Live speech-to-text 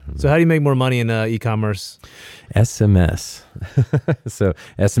So how do you make more money in e-commerce? SMS. So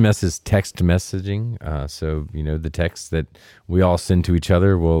SMS is text messaging. So, the text that we all send to each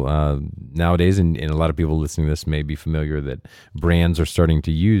other will nowadays, and a lot of people listening to this may be familiar that brands are starting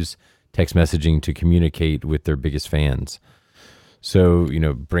to use text messaging to communicate with their biggest fans. So,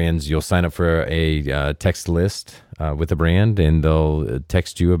 brands, you'll sign up for a text list with a brand, and they'll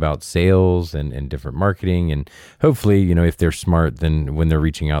text you about sales and different marketing. And hopefully, if they're smart, then when they're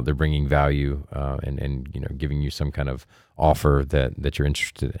reaching out, they're bringing value and giving you some kind of offer that you're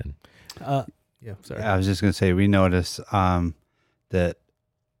interested in. Sorry. I was just going to say, we notice that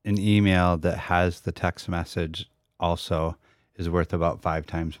an email that has the text message also is worth about 5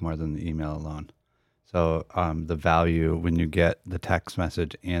 times more than the email alone. So the value when you get the text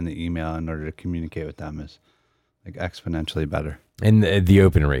message and the email in order to communicate with them is like exponentially better. And the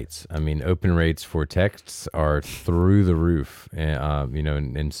open rates. I mean, open rates for texts are through the roof,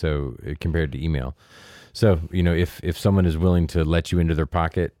 and so compared to email. So, if someone is willing to let you into their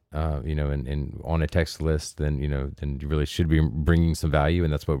pocket, and on a text list, then you really should be bringing some value.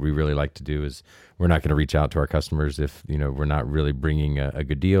 And that's what we really like to do is we're not going to reach out to our customers if, we're not really bringing a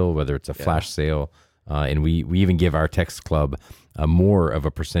good deal, whether it's a flash sale. And we even give our text club more of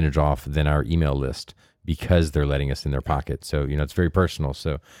a percentage off than our email list because they're letting us in their pocket. So, it's very personal.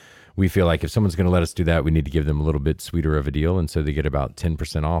 So we feel like if someone's going to let us do that, we need to give them a little bit sweeter of a deal. And so they get about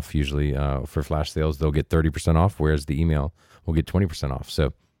 10% off usually for flash sales. They'll get 30% off, whereas the email will get 20% off.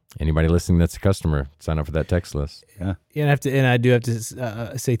 So anybody listening that's a customer, sign up for that text list. Yeah. And I do have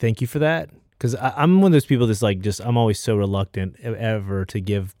to say thank you for that. Because I'm one of those people that's I'm always so reluctant ever to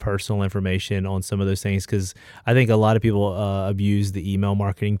give personal information on some of those things because I think a lot of people abuse the email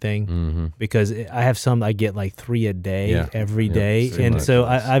marketing thing because I have I get like 3 a day every day. And so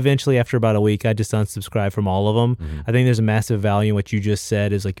I eventually, after about a week, I just unsubscribe from all of them. I think there's a massive value in what you just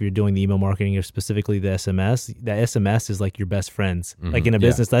said is like if you're doing the email marketing or specifically the SMS, that SMS is like your best friends. Like in a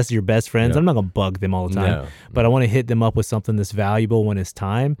business, that's your best friends. I'm not going to bug them all the time, but I want to hit them up with something that's valuable when it's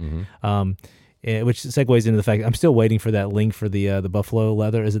time. Which segues into the fact I'm still waiting for that link for the buffalo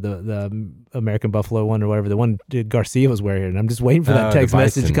leather. Is it the American buffalo one or whatever? The one Garcia was wearing, and I'm just waiting for that text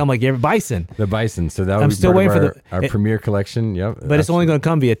message to come. Like bison, the bison. So that I'm would still be waiting for our premier collection. Yep, but it's only going to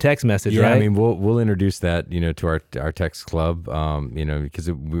come via text message, right? I mean, we'll introduce that to our text club. Because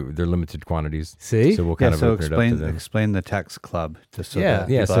they're limited quantities. See, so we'll kind of open it up to them. Explain the text club just so that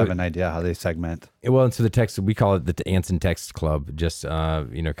people have an idea how they segment. Well, and so the text, we call it the Anson Text Club, just,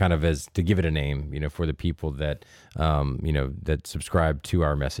 kind of as to give it a name, for the people that, that subscribe to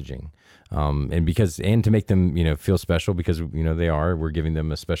our messaging. And to make them, feel special because, we're giving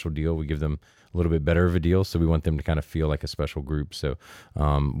them a special deal. We give them a little bit better of a deal. So we want them to kind of feel like a special group. So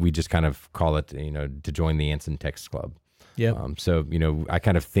we just kind of call it, to join the Anson Text Club. Yeah. So, I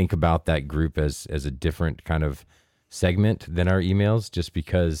kind of think about that group as a different kind of segment than our emails, just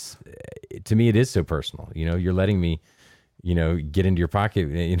because to me it is so personal. You're letting me get into your pocket,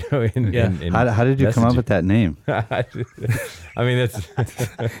 and how did you come up with that name? I mean,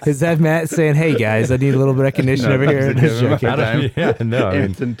 that's is that Matt saying, "Hey guys, I need a little bit of recognition over here"?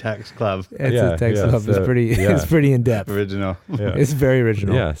 Anson Text Club. Anson Text Club is pretty. It's pretty in depth. Original. Yeah. It's very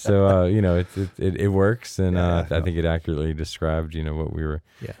original. Yeah. So it works, and I think it accurately described what we were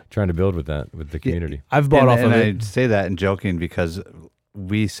trying to build with the community. I've bought off of it. I say that in joking because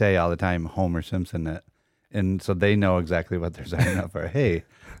we say all the time Homer Simpson it. And so they know exactly what they're signing up for. Hey,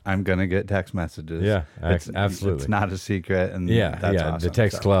 I'm going to get text messages. Yeah, absolutely. It's not a secret. And that's awesome. The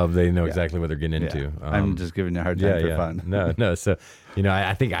text club, they know exactly what they're getting into. I'm just giving you a hard time for fun. No. So,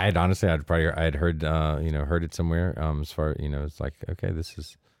 I think I had heard, heard it somewhere as far, it's like, okay, this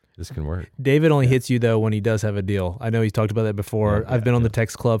can work. David only hits you though when he does have a deal. I know he talked about that before. I've been on the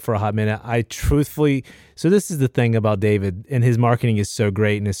text club for a hot minute. I truthfully, so this is the thing about David, and his marketing is so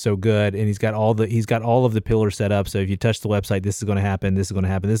great and is so good, and he's got all of the pillars set up. So if you touch the website, this is going to happen, this is going to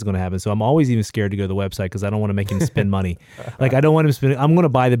happen, this is going to happen. So I'm always even scared to go to the website because I don't want to make him spend money. Like I don't want him spend. I'm going to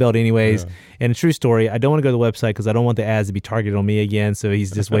buy the belt anyways. Yeah. And a true story, I don't want to go to the website because I don't want the ads to be targeted on me again. So he's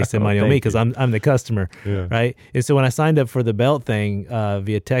just wasting money on me because I'm the customer, right? And so when I signed up for the belt thing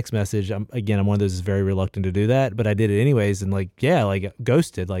via text message, I'm one of those that's very reluctant to do that, but I did it anyways, and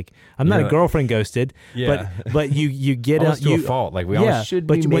ghosted. Like I'm not a girlfriend ghosted, but you get almost to a fault. Like we all should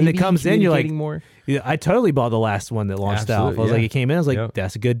be. But when it comes in, you're like more. Yeah, I totally bought the last one that launched out. I was like, it came in. I was like,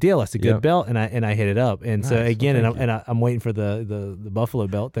 that's a good deal. That's a good belt, and I hit it up. And so again, I'm waiting for the buffalo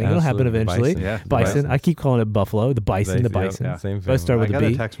belt thing. It'll happen eventually. Bison. I keep calling it buffalo. The bison. Same thing. Both start with I a got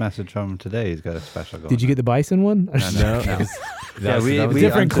B. a text message from him today. He's got a special going. Did you get the bison one? No. We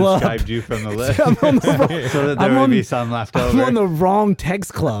different club. unsubscribed you from the list I'm on the so that there would be some left over. I'm on the wrong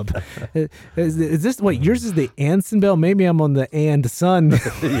text club. Is this wait? Yours is the Anson Belt. Maybe I'm on the and son.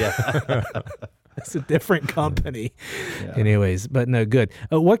 Yeah. It's a different company. Yeah. Anyways, but no, good.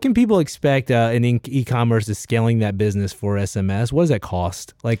 What can people expect in e-commerce is scaling that business for SMS? What does that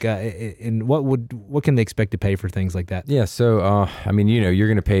cost? Like, and what can they expect to pay for things like that? Yeah. So, I mean, you're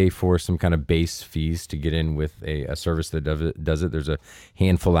going to pay for some kind of base fees to get in with a service that does it. There's a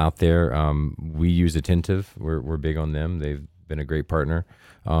handful out there. We use Attentive. We're big on them. They've been a great partner.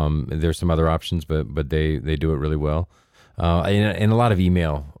 There's some other options, but they do it really well. And a lot of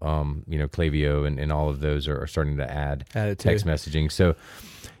email, Klaviyo and all of those are starting to add text messaging. So,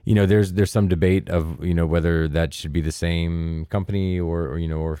 there's some debate of, whether that should be the same company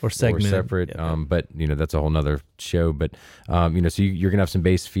or separate. Yeah. But, that's a whole nother show. But, so you're going to have some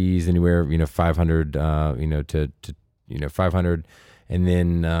base fees anywhere, 500, to 500 and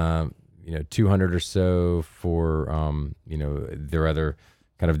then, 200 or so for, their other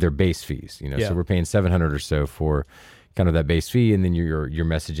kind of their base fees, so we're paying 700 or so for kind of that base fee, and then your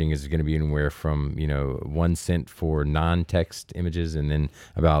messaging is going to be anywhere from 1 cent for non-text images, and then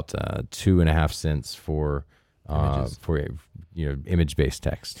about 2.5 cents for image-based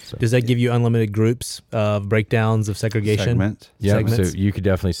text. So. Does that give you unlimited groups of breakdowns of segregation? Segments? Yeah, Segments? So you could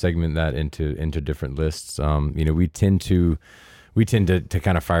definitely segment that into different lists. We tend to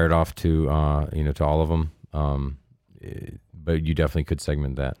kind of fire it off to to all of them, but you definitely could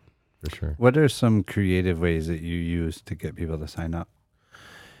segment that. For sure. What are some creative ways that you use to get people to sign up?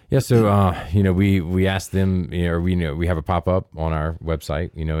 Yeah, so we ask them, we have a pop up on our website,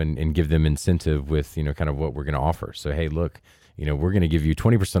 and give them incentive with kind of what we're going to offer. So hey, look, we're going to give you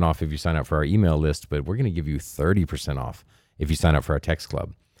 20% off if you sign up for our email list, but we're going to give you 30% off if you sign up for our text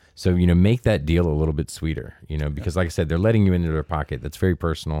club. So make that deal a little bit sweeter, because like I said, they're letting you into their pocket. That's very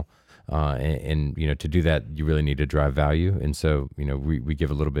personal. And to do that, you really need to drive value. And so, we give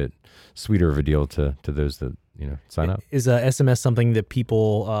a little bit sweeter of a deal to those that, sign up. Is SMS something that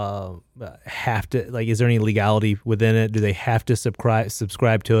people have to, like, is there any legality within it? Do they have to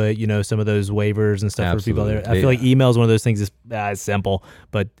subscribe to it? Some of those waivers and stuff. Absolutely. For people there. I feel like email is one of those things that's simple,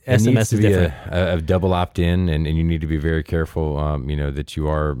 but SMS is different. A double opt-in, and you need to be very careful, that you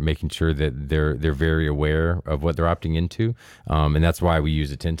are making sure that they're very aware of what they're opting into. And that's why we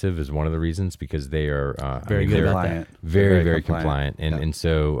use Attentive as one of the reasons, because they are very compliant. Very compliant. And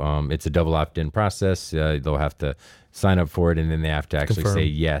so it's a double opt-in process. They'll have to sign up for it, and then they have to actually say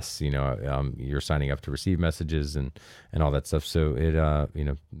yes. You're signing up to receive messages and all that stuff. So it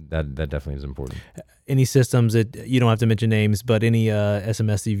that definitely is important. Any systems that you don't have to mention names, but any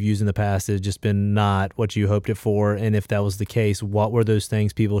SMS that you've used in the past has just been not what you hoped it for, and if that was the case, what were those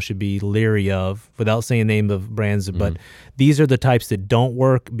things people should be leery of, without saying name of brands? But these are the types that don't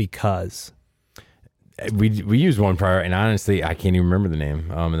work because. We used one prior, and honestly, I can't even remember the name.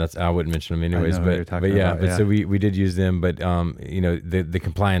 And I wouldn't mention them anyways. So we did use them, but the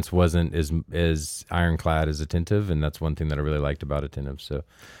compliance wasn't as ironclad as Attentive, and that's one thing that I really liked about Attentive. So,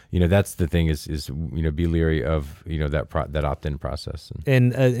 that's the thing is be leery of that opt-in process.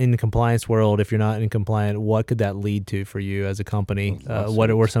 And in the compliance world, if you're not in compliant, what could that lead to for you as a company?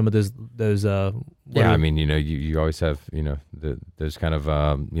 What were some of those? I mean, you always have those kind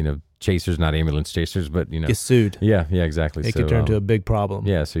of chasers, not ambulance chasers, but get sued. Yeah, exactly. It could turn to a big problem.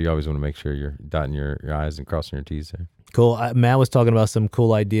 Yeah, so you always want to make sure you're dotting your I's and crossing your T's there. Cool. Matt was talking about some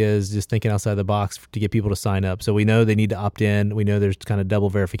cool ideas, just thinking outside the box to get people to sign up. So we know they need to opt in. We know there's kind of double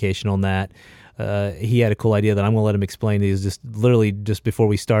verification on that. He had a cool idea that I'm going to let him explain. He was just before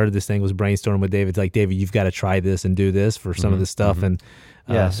we started this thing, was brainstorming with David. It's like, David, you've got to try this and do this for some of this stuff. And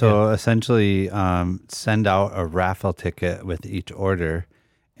essentially send out a raffle ticket with each order,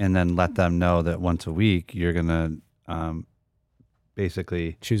 and then let them know that once a week you're going to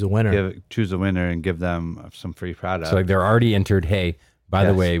basically choose a winner and give them some free product. So they're already entered. Hey, by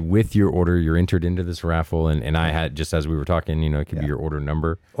the way, with your order, you're entered into this raffle. And I had, just as we were talking, it could be your order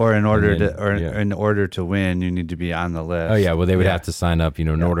number. Or in order to win, you need to be on the list. Oh yeah. Well, they would have to sign up, in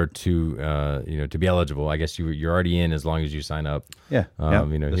order to, to be eligible. I guess you're already in as long as you sign up. Yeah.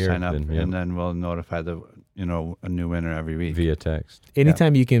 Here, sign up, and then we'll notify a new winner every week via text.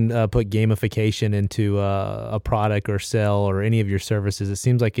 Anytime you can put gamification into a product or sell or any of your services, it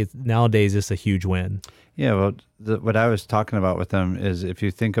seems like nowadays it's a huge win. Yeah, well, what I was talking about with them is if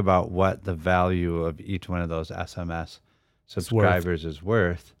you think about what the value of each one of those SMS subscribers is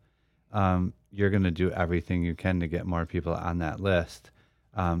worth, you're going to do everything you can to get more people on that list.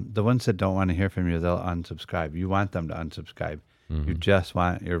 The ones that don't want to hear from you, they'll unsubscribe. You want them to unsubscribe. Mm-hmm. You just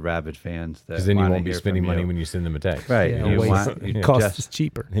want your rabid fans that because then you won't be spending money when you send them a text. Right. Yeah, it costs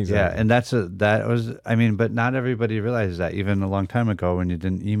cheaper. Exactly. Yeah, and but not everybody realizes that. Even a long time ago when you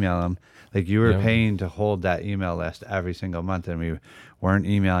didn't email them, like you were paying to hold that email list every single month, and we weren't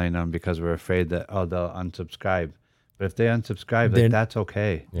emailing them because we were afraid that, they'll unsubscribe. But if they unsubscribe, that's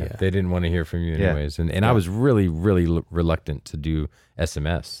okay. Yeah, they didn't want to hear from you anyways. And I was really, really reluctant to do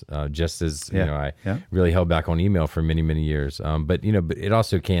SMS, just as I really held back on email for many, many years. But it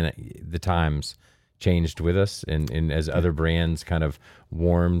also the times changed with us, and as other brands kind of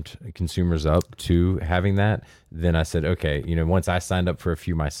warmed consumers up to having that, then I said, okay, once I signed up for a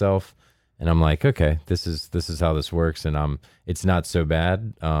few myself. And I'm like, okay, this is how this works, and it's not so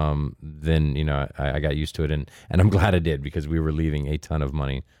bad. Then I got used to it, and I'm glad I did because we were leaving a ton of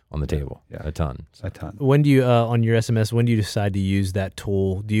money on the table, a ton. When do you on your SMS? When do you decide to use that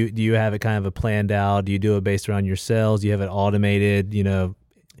tool? Do you have it kind of planned out? Do you do it based around your sales? Do you have it automated?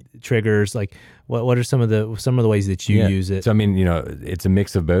 Triggers like. What are some of the ways that you use it? So it's a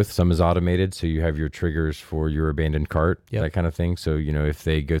mix of both. Some is automated, so you have your triggers for your abandoned cart, that kind of thing. So if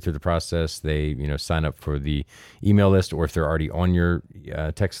they go through the process, they sign up for the email list, or if they're already on your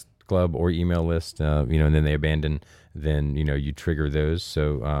text club or email list, and then they abandon, then you trigger those.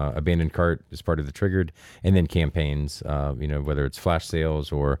 So abandoned cart is part of the triggered, and then campaigns, whether it's flash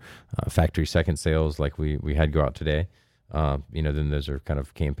sales or factory second sales, like we had go out today. Then those are kind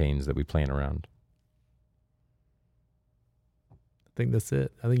of campaigns that we plan around. I think that's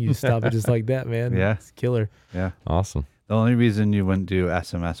it. I think you stop it just like that, man. Yeah. It's killer. Yeah. Awesome. The only reason you wouldn't do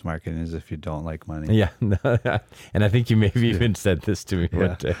SMS marketing is if you don't like money. Yeah. And I think you maybe even said this to me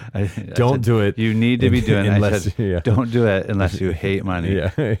one day. Don't do it. You need to be doing it. Unless, don't do it unless you hate money.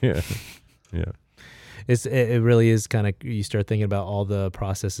 Yeah. It really is kind of, you start thinking about all the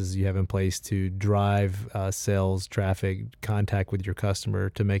processes you have in place to drive sales, traffic, contact with your customer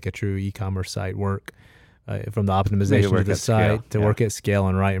to make a true e-commerce site work. From the optimization of the site to work at scale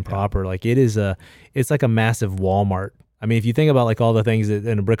and right and proper. Like it's like a massive Walmart. I mean, if you think about like all the things that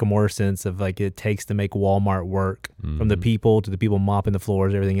in a brick and mortar sense of like it takes to make Walmart work, from the people to the people mopping the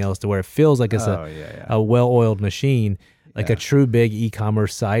floors, everything else, to where it feels like it's a well-oiled machine. Like a true big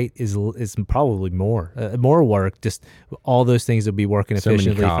e-commerce site is probably more work. Just all those things will be working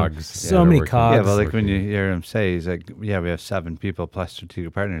efficiently. So many cogs. Yeah, but like when you hear him say, he's like, we have 7 people plus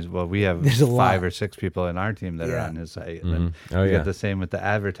strategic partners. Well, we have 5 or 6 people in our team that are on his site. And then you get the same with the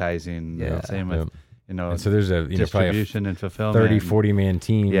advertising. The same with and so there's a distribution and fulfillment, 30-40 man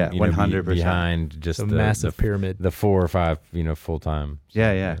team. 100% behind just a massive pyramid. The 4 or 5 full time.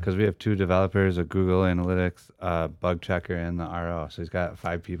 Because we have 2 developers, a Google Analytics, bug checker, and the RO. So he's got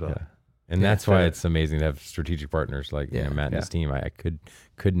 5 people. Yeah. And that's why it's amazing to have strategic partners like Matt and his team. I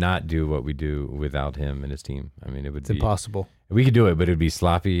could not do what we do without him and his team. I mean, it's impossible. We could do it, but it would be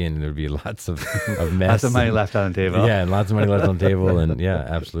sloppy, and there'd be lots of mess. Lots of money left on the table. Yeah, and lots of money left on the table, and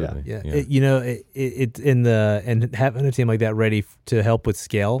absolutely. And having a team like that ready to help with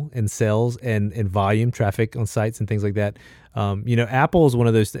scale and sales and volume, traffic on sites and things like that. Apple is one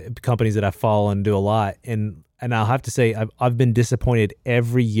of those companies that I follow and do a lot, and I'll have to say I've been disappointed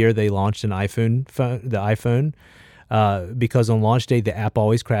every year they launched the iPhone. Because on launch day, the app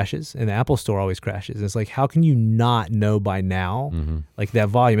always crashes and the Apple Store always crashes. And it's like, how can you not know by now, like that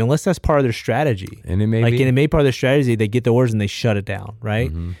volume, unless that's part of their strategy? And it may be. And it may be part of their strategy. They get the orders and they shut it down, right?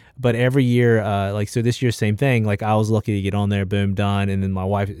 But every year, so this year, same thing. Like I was lucky to get on there, boom, done. And then my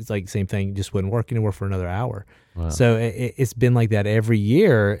wife, it's like same thing, just wouldn't work anymore for another hour. Wow. So it's been like that every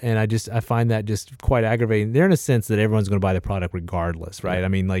year, and I find that just quite aggravating. They're in a sense that everyone's going to buy the product regardless, right? I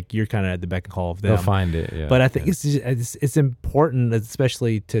mean, like you're kind of at the beck and call of them. They'll find it, yeah. But I think it's important,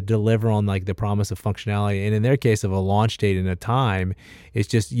 especially to deliver on like the promise of functionality, and in their case of a launch date and a time, it's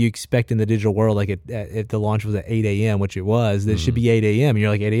just you expect in the digital world, like if the launch was at 8 a.m., which it was, that it should be 8 a.m., and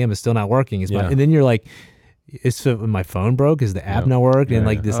you're like 8 a.m. is still not working. And then you're like, my phone broke? Is the app not working? And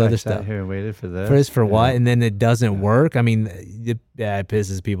like this other stuff. I sat here and waited for this. For what? And then it doesn't work. I mean, it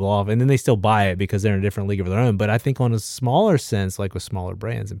pisses people off. And then they still buy it because they're in a different league of their own. But I think on a smaller sense, like with smaller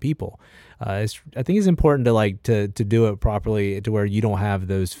brands and people, I think it's important to do it properly to where you don't have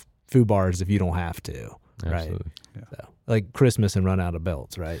those foo bars if you don't have to. Absolutely. Right? So, like Christmas and run out of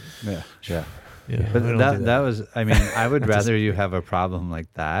belts, right? Yeah. Yeah, But we don't do that was, I mean, I would That's rather you have a problem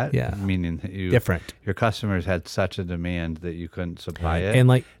like that. Yeah. Meaning that different. your customers had such a demand that you couldn't supply it. And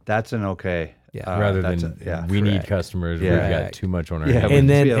like, That's an okay. Yeah. Rather than we need customers, we've got too much on our hands. and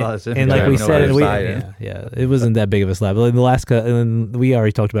then and like we said, it wasn't that big of a slap. Like and we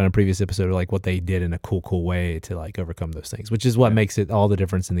already talked about in a previous episode, like what they did in a cool way to like overcome those things, which is what makes it all the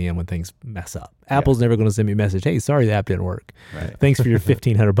difference in the end when things mess up. Apple's never going to send me a message, hey, sorry the app didn't work. Right. Thanks for your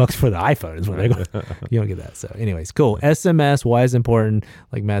 $1,500 for the iPhone is what they're going. You don't get that. So, anyways, cool. SMS, why is important?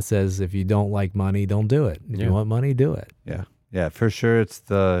 Like Matt says, if you don't like money, don't do it. If you want money, do it. Yeah, yeah, for sure. It's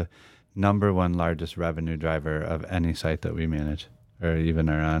the number one largest revenue driver of any site that we manage or even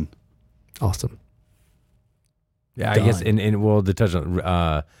are on. Awesome. Yeah, I guess, and well, to touch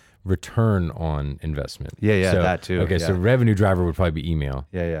on return on investment. Yeah, so, that too. Okay, so revenue driver would probably be email.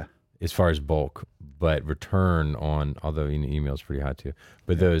 Yeah. As far as bulk, but return on, although email is pretty hot too.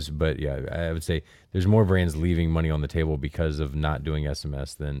 But I would say there's more brands leaving money on the table because of not doing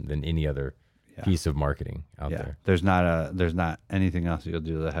SMS than any other piece of marketing out there. There's not anything else you'll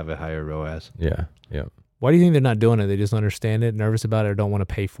do that have a higher ROAS. Yeah. Why do you think they're not doing it? They just don't understand it, nervous about it, or don't want to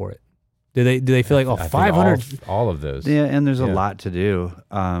pay for it? Do they feel like 500? All of those. Yeah, and there's a lot to do.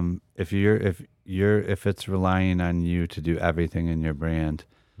 If it's relying on you to do everything in your brand,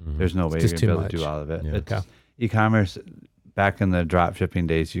 there's no way you're gonna be able to do all of it. Yeah. E-commerce back in the drop shipping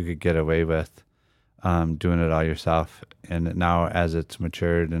days, you could get away with doing it all yourself, and now as it's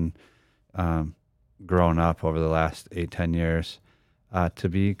matured and grown up over the last 8-10 years, to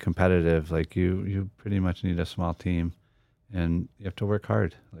be competitive, like you pretty much need a small team, and you have to work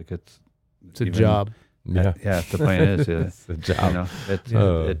hard. Like it's a job. Yeah. The point is, it's a job.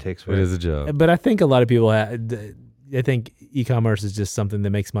 It takes work. It is a job. But I think a lot of people, I think e-commerce is just something that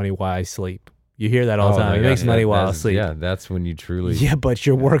makes money while I sleep. You hear that all the time. It makes money while I sleep. Yeah, that's when you truly. Yeah, but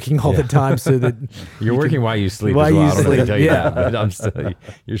you're working all the time, so that you're working while you sleep. While as well. you I don't know if I sleep, tell you that, but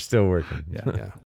you're still working. Yeah.